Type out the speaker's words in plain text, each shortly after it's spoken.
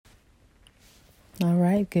All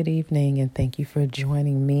right, good evening, and thank you for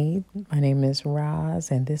joining me. My name is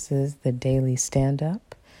Roz, and this is the Daily Stand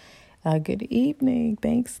Up. Good evening.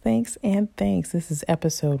 Thanks, and thanks. This is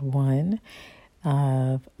episode 1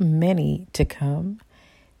 of many to come.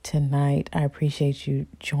 Tonight, I appreciate you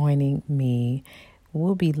joining me.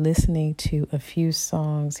 We'll be listening to a few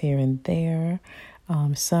songs here and there.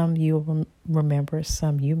 Some you'll remember,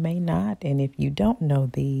 some you may not. And if you don't know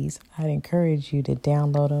these, I'd encourage you to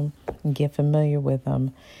download them and get familiar with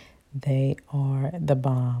them. They are the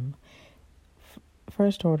bomb.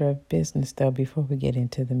 First order of business, though, before we get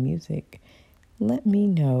into the music, let me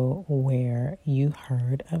know where you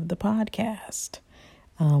heard of the podcast,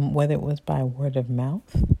 whether it was by word of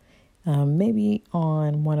mouth, maybe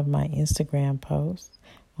on one of my Instagram posts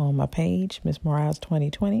on my page, Miss Morales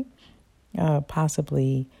 2020.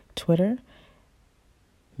 Possibly Twitter,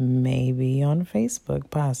 maybe on Facebook,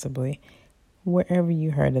 possibly. Wherever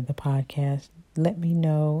you heard of the podcast, let me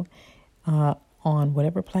know on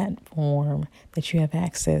whatever platform that you have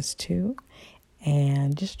access to.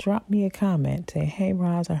 And just drop me a comment. Say, hey,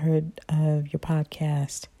 Roz, I heard of your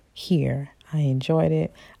podcast here. I enjoyed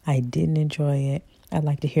it. I didn't enjoy it. I'd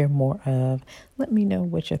like to hear more of. Let me know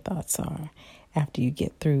what your thoughts are after you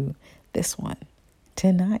get through this one.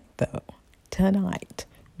 Tonight,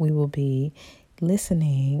 we will be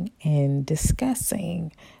listening and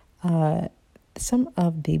discussing some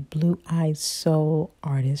of the blue-eyed soul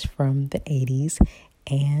artists from the 80s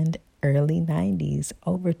and early 90s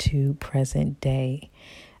over to present day.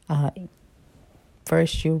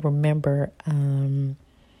 First, you'll remember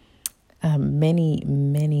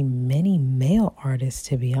many male artists,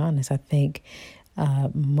 to be honest. I think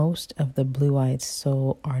most of the blue-eyed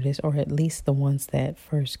soul artists, or at least the ones that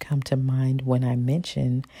first come to mind when I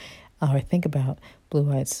mention or think about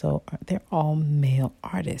blue-eyed soul, they're all male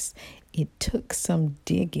artists. It took some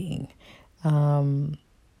digging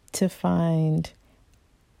to find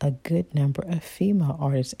a good number of female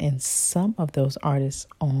artists, and some of those artists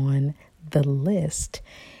on the list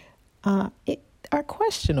are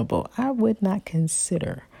questionable. I would not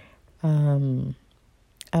consider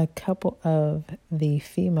a couple of the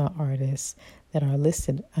female artists that are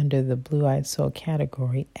listed under the blue-eyed soul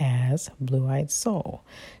category as blue-eyed soul.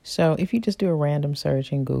 So if you just do a random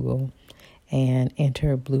search in Google and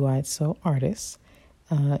enter blue-eyed soul artists,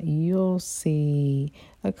 you'll see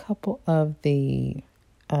a couple of the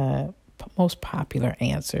most popular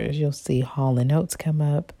answers. You'll see Hall & Oates come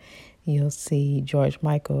up. You'll see George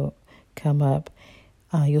Michael come up.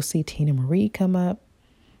 You'll see Tina Marie come up.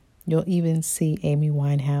 You'll even see Amy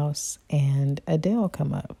Winehouse and Adele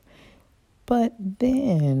come up. But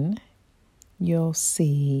then you'll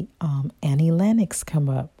see Annie Lennox come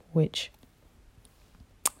up, which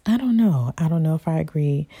I don't know. I don't know if I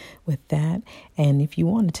agree with that. And if you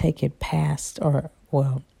want to take it past a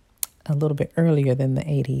little bit earlier than the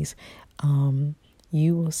 80s,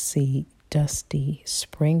 you will see Dusty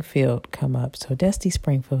Springfield come up. So Dusty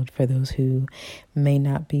Springfield, for those who may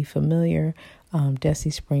not be familiar,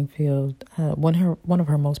 Dusty Springfield, one of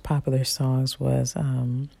her most popular songs was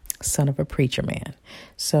Son of a Preacher Man.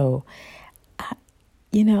 So,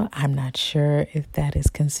 I'm not sure if that is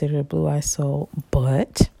considered blue-eyed soul,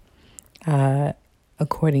 but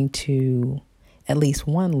according to at least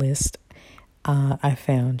one list, I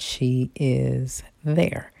found she is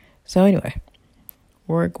there. So anyway,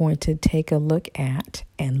 we're going to take a look at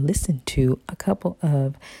and listen to a couple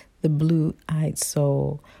of the blue-eyed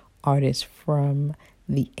soul artists from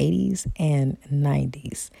the 80s and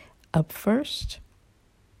 90s. Up first,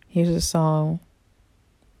 here's a song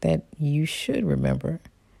that you should remember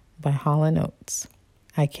by Hall & Oates.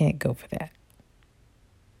 I Can't Go For That.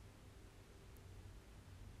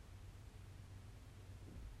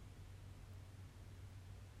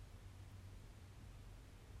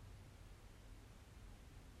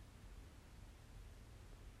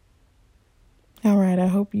 All right, I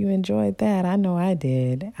hope you enjoyed that. I know I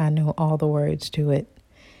did. I know all the words to it.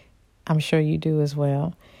 I'm sure you do as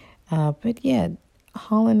well. But yeah,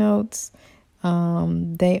 Hall & Oates,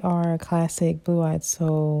 they are a classic blue-eyed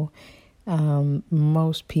soul.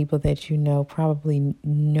 Most people that you know probably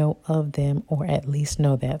know of them, or at least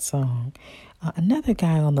know that song. Another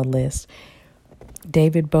guy on the list,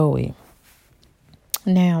 David Bowie.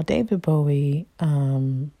 Now, David Bowie,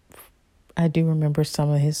 I do remember some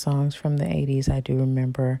of his songs from the 80s. I do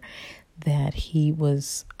remember that he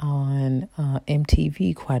was on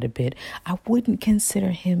MTV quite a bit. I wouldn't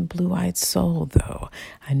consider him blue-eyed soul, though.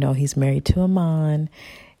 I know he's married to Iman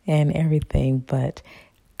and everything, but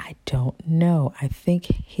I don't know. I think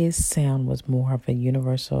his sound was more of a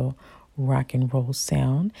universal rock and roll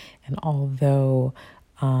sound. And although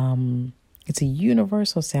It's a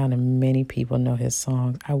universal sound, and many people know his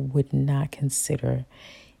songs. I would not consider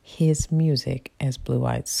his music as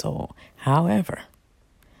Blue-Eyed Soul. However,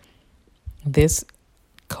 this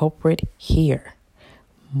culprit here,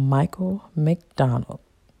 Michael McDonald,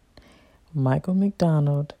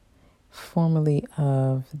 formerly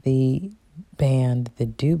of the band The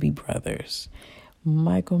Doobie Brothers.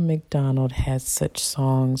 Michael McDonald has such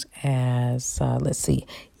songs as,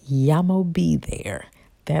 Yamo Be There.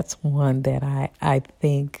 That's one that I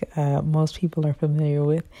think most people are familiar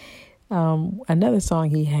with. Another song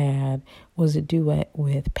he had was a duet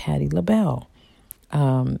with Patti LaBelle.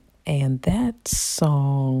 And that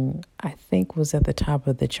song, I think, was at the top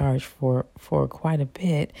of the charts for quite a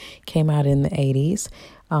bit. Came out in the 80s.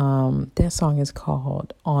 That song is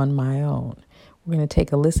called On My Own. We're going to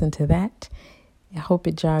take a listen to that. I hope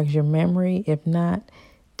it jogs your memory. If not,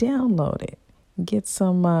 download it. Get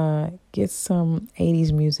some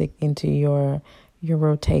 80s music into your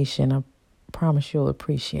rotation. I promise you'll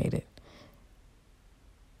appreciate it.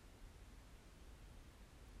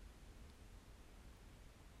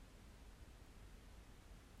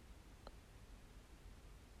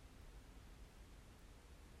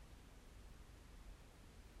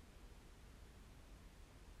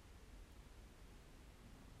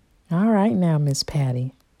 All right now, Miss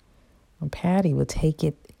Patti. Patti will take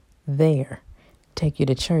it there. Take you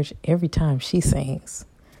to church every time she sings.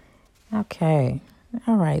 Okay.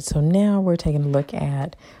 All right. So now we're taking a look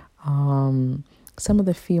at some of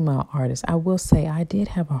the female artists. I will say I did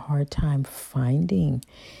have a hard time finding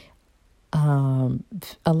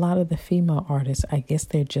a lot of the female artists. I guess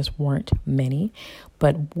there just weren't many,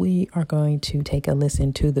 but we are going to take a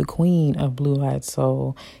listen to the queen of Blue-Eyed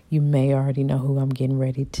Soul. You may already know who I'm getting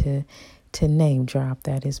ready to name drop.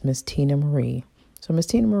 That is Miss Teena Marie. So Miss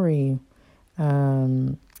Teena Marie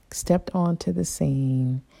stepped onto the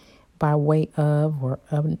scene by way of or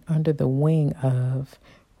under the wing of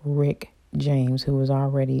Rick James, who was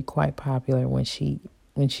already quite popular when she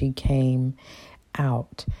came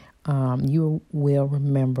out. You will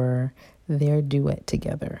remember their duet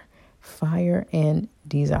together, Fire and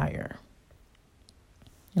Desire.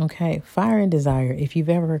 Okay, Fire and Desire. If you've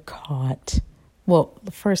ever caught, well,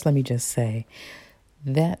 first let me just say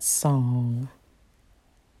that song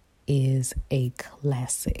is a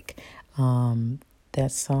classic.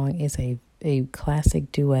 That song is a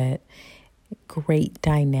classic duet, great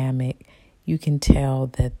dynamic. You can tell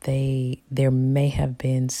that there may have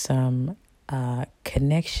been some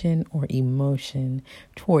connection or emotion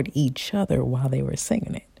toward each other while they were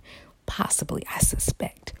singing it. Possibly, I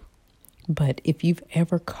suspect. But if you've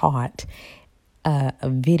ever caught a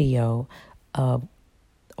video of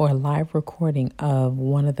or a live recording of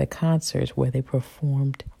one of the concerts where they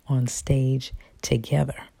performed on stage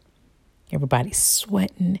together, everybody's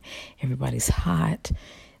sweating, everybody's hot,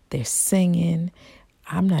 they're singing.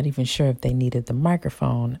 I'm not even sure if they needed the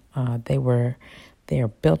microphone. They're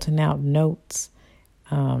belting out notes.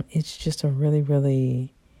 It's just a really,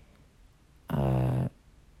 really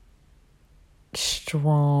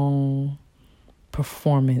strong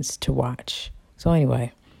performance to watch. So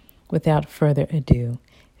anyway, without further ado,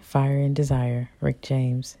 Fire and Desire, Rick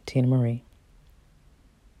James, Teena Marie.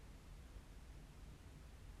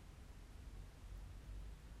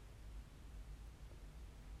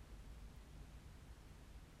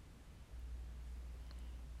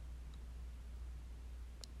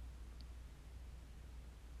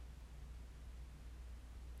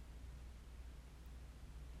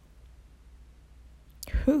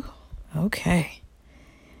 Whew. Okay.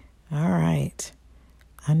 All right.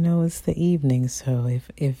 I know it's the evening, so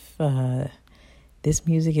if this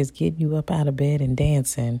music is getting you up out of bed and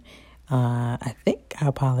dancing, I think I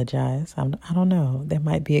apologize. I don't know. That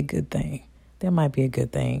might be a good thing. You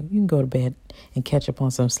can go to bed and catch up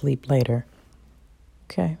on some sleep later.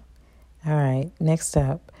 Okay. All right. Next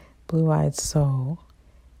up, Blue-Eyed Soul,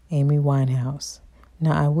 Amy Winehouse.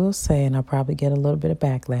 Now, I will say, and I'll probably get a little bit of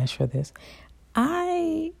backlash for this,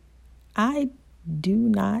 I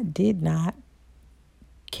did not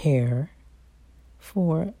care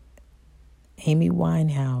for Amy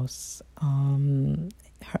Winehouse,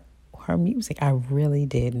 her music. I really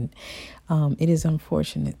didn't. It is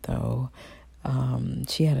unfortunate, though.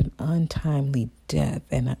 She had an untimely death,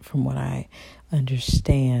 and from what I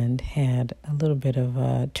understand, had a little bit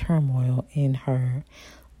of turmoil in her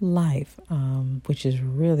life, which is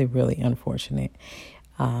really, really unfortunate.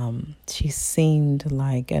 She seemed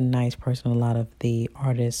like a nice person. A lot of the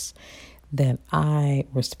artists that I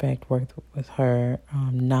respect worked with her.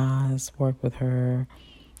 Nas worked with her.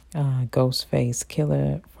 Ghostface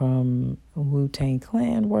Killer from Wu-Tang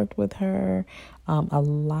Clan worked with her. A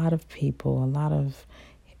lot of people, a lot of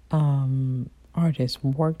artists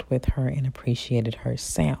worked with her and appreciated her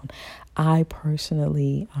sound. I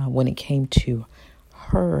personally, when it came to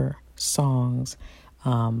her songs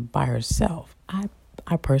by herself,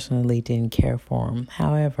 I personally didn't care for them.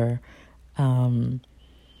 However,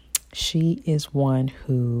 she is one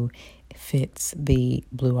who fits the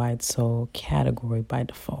Blue-Eyed Soul category by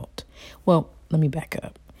default. Well, let me back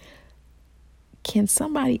up. Can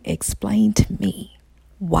somebody explain to me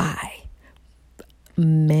why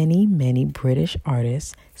many British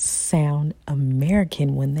artists sound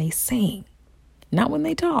American when they sing? Not when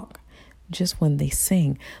they talk, just when they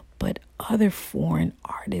sing. But other foreign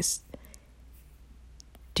artists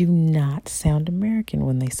do not sound American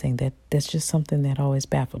when they sing. That's just something that always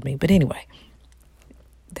baffled me. But anyway,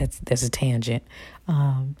 that's a tangent.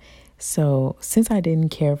 So since I didn't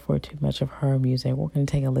care for too much of her music, we're going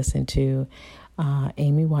to take a listen to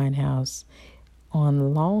Amy Winehouse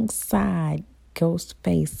alongside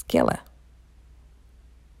Ghostface Killer.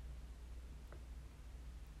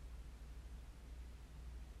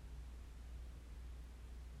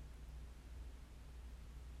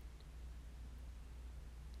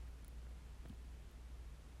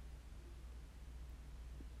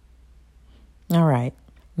 All right.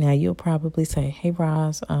 Now you'll probably say, hey,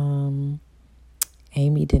 Roz,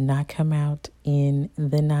 Amy did not come out in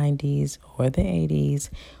the 90s or the 80s.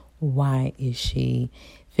 Why is she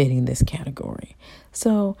fitting this category?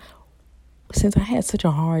 So since I had such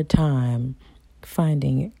a hard time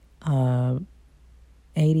finding 80s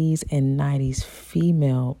and 90s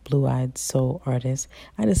female Blue-Eyed Soul artists,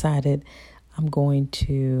 I decided I'm going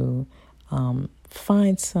to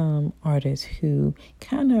find some artists who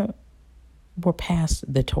kind of were passed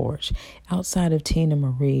the torch. Outside of Tina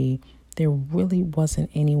Marie, there really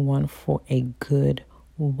wasn't anyone for a good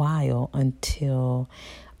while until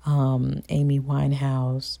Amy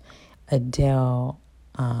Winehouse, Adele,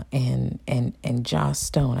 and Joss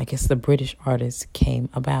Stone. I guess the British artists came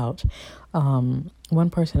about. One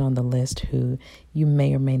person on the list who you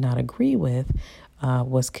may or may not agree with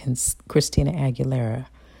was Christina Aguilera.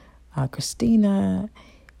 Christina,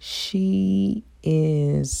 she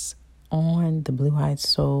is on the Blue-Eyed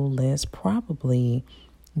Soul list probably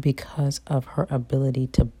because of her ability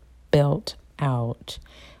to belt out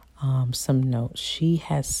some notes. She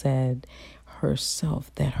has said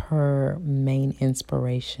herself that her main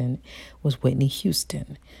inspiration was Whitney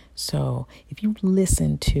Houston. So if you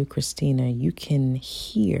listen to Christina, you can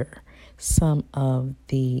hear some of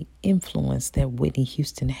the influence that Whitney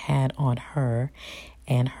Houston had on her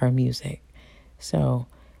and her music. So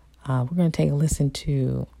we're going to take a listen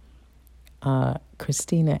to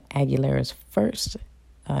Christina Aguilera's first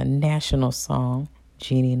national song,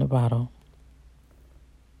 Genie in a Bottle.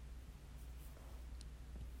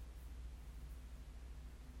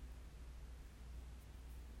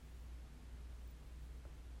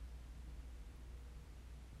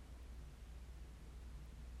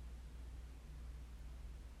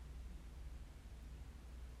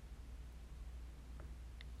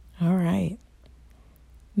 All right.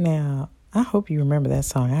 Now, I hope you remember that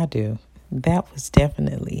song. I do. That was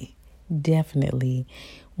definitely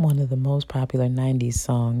one of the most popular 90s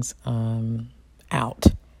songs out.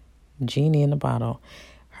 Genie in a Bottle.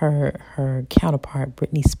 Her counterpart,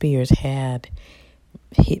 Britney Spears, had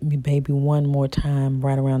Hit Me Baby One More Time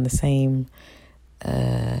right around the same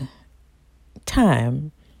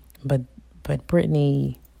time. But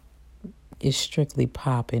Britney is strictly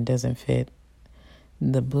pop and doesn't fit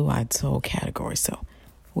the Blue-Eyed Soul category. So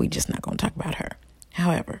we just not going to talk about her.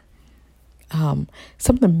 However, some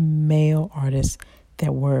of the male artists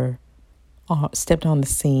that were stepped on the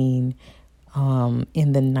scene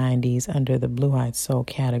in the 90s under the Blue-Eyed Soul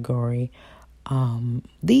category,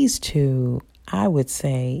 these two, I would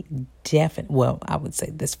say I would say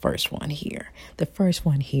this first one here. The first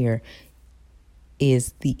one here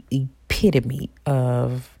is the epitome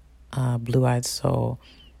of Blue-Eyed Soul.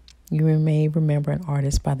 You may remember an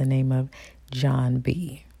artist by the name of Jon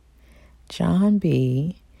B. Jon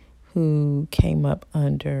B, who came up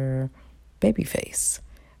under Babyface,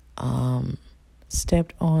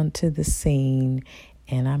 stepped onto the scene,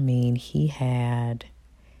 and I mean, he had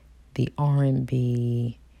the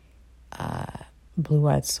R&B,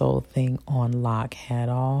 Blue-Eyed Soul thing on lock, had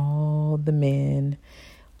all the men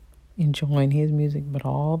enjoying his music, but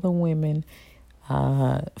all the women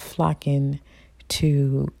flocking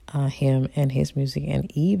to him and his music,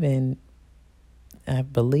 and even I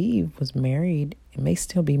believe was married, may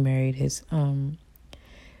still be married, his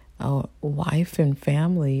wife and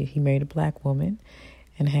family. He married a black woman,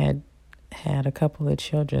 and had a couple of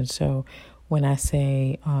children. So when I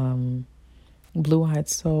say Blue-Eyed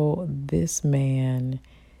Soul, this man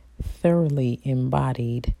thoroughly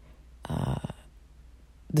embodied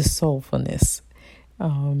the soulfulness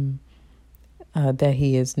that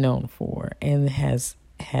he is known for and has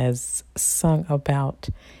sung about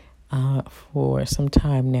for some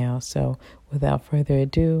time now. So without further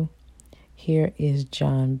ado, here is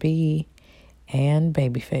Jon B. and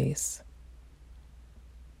Babyface.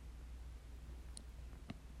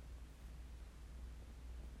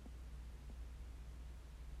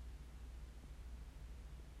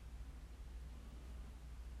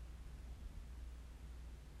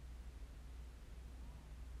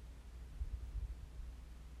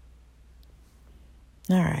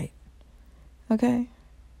 All right. Okay.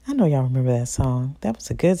 I know y'all remember that song. That was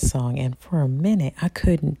a good song. And for a minute, I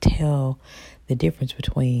couldn't tell the difference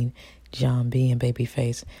between Jon B and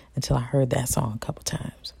Babyface until I heard that song a couple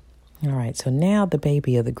times. All right. So now the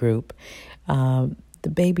baby of the group, the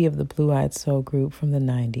baby of the Blue-Eyed Soul group from the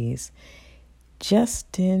 90s,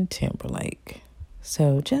 Justin Timberlake.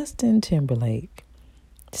 So Justin Timberlake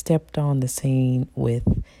stepped on the scene with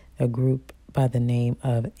a group by the name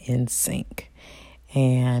of NSYNC.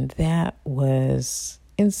 And that was,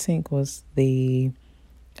 NSYNC was the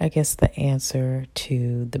answer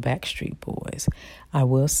to the Backstreet Boys. I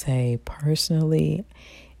will say, personally,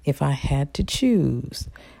 if I had to choose,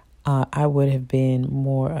 I would have been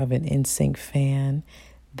more of an NSYNC fan.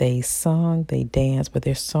 They sung, they danced, but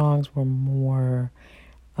their songs were more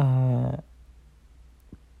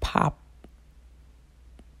pop.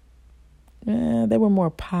 They were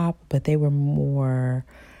more pop, but they were more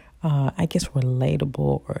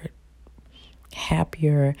relatable or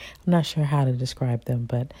happier. I'm not sure how to describe them,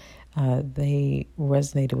 but they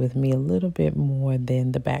resonated with me a little bit more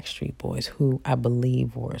than the Backstreet Boys, who I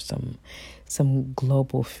believe were some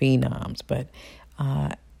global phenoms. But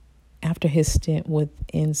after his stint with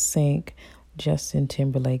NSYNC, Justin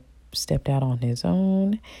Timberlake stepped out on his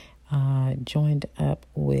own, joined up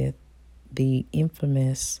with the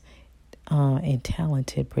infamous and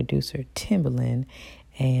talented producer Timbaland,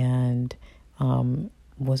 and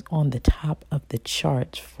was on the top of the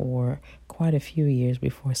charts for quite a few years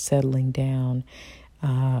before settling down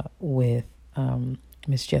with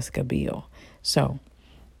Miss Jessica Biel. So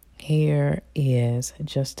here is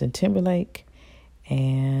Justin Timberlake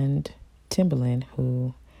and Timbaland,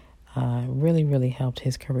 who really, really helped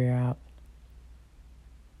his career out.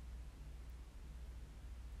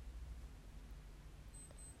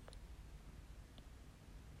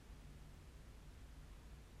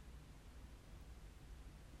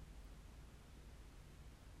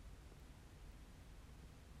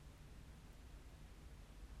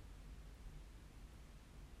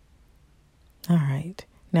 All right.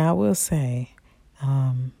 Now, I will say,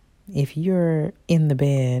 if you're in the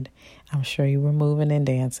bed, I'm sure you were moving and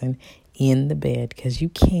dancing in the bed, because you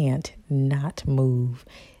can't not move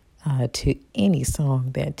to any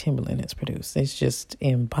song that Timbaland has produced. It's just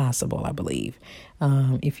impossible, I believe.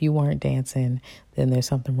 If you weren't dancing, then there's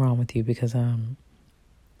something wrong with you, because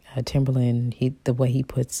Timbaland, the way he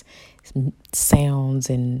puts sounds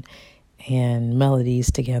and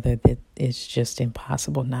melodies together, that it's just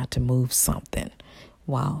impossible not to move something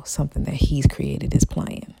while something that he's created is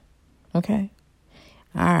playing. Okay?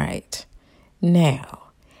 All right.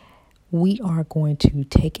 Now, we are going to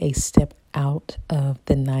take a step out of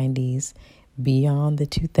the 90s, beyond the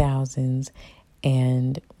 2000s,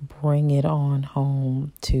 and bring it on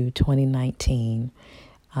home to 2019.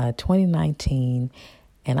 2019,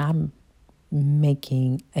 and I'm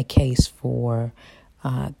making a case for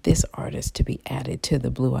this artist to be added to the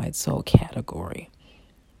Blue-Eyed Soul category.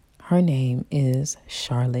 Her name is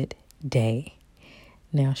Charlotte Day.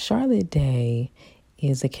 Now, Charlotte Day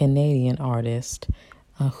is a Canadian artist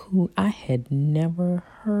who I had never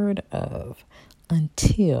heard of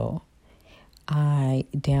until I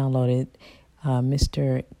downloaded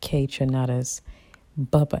Mr. Kaytranada's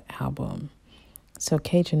Bubba album. So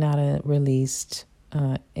Kaytranada released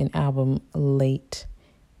an album late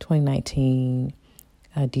 2019,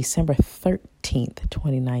 December 13th,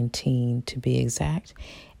 2019 to be exact.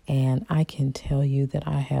 And I can tell you that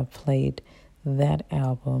I have played that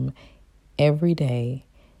album every day,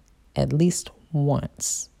 at least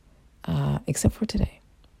once, except for today.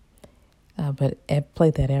 But I've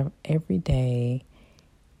played that every day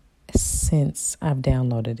since I've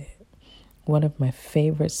downloaded it. One of my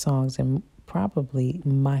favorite songs, and probably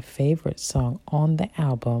my favorite song on the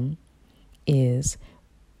album, is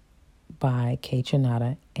by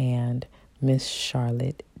Kaytranada and Miss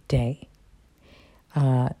Charlotte Day.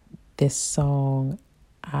 This song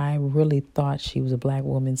I really thought she was a black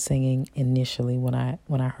woman singing initially when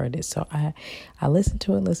I heard it. So I listened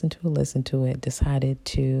to it, decided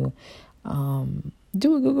to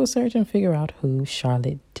do a Google search and figure out who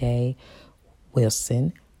Charlotte Day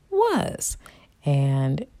Wilson was.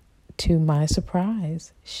 And to my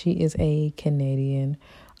surprise, she is a Canadian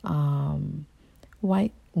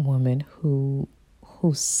white woman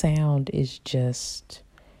whose sound is just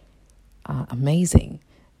amazing.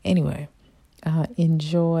 Anyway,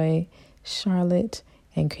 enjoy Charlotte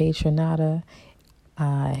and Kaytranada.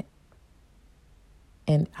 And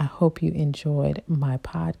I hope you enjoyed my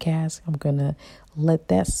podcast. I'm going to let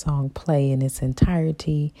that song play in its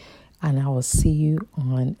entirety, and I will see you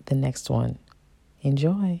on the next one.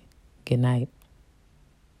 Enjoy. Good night.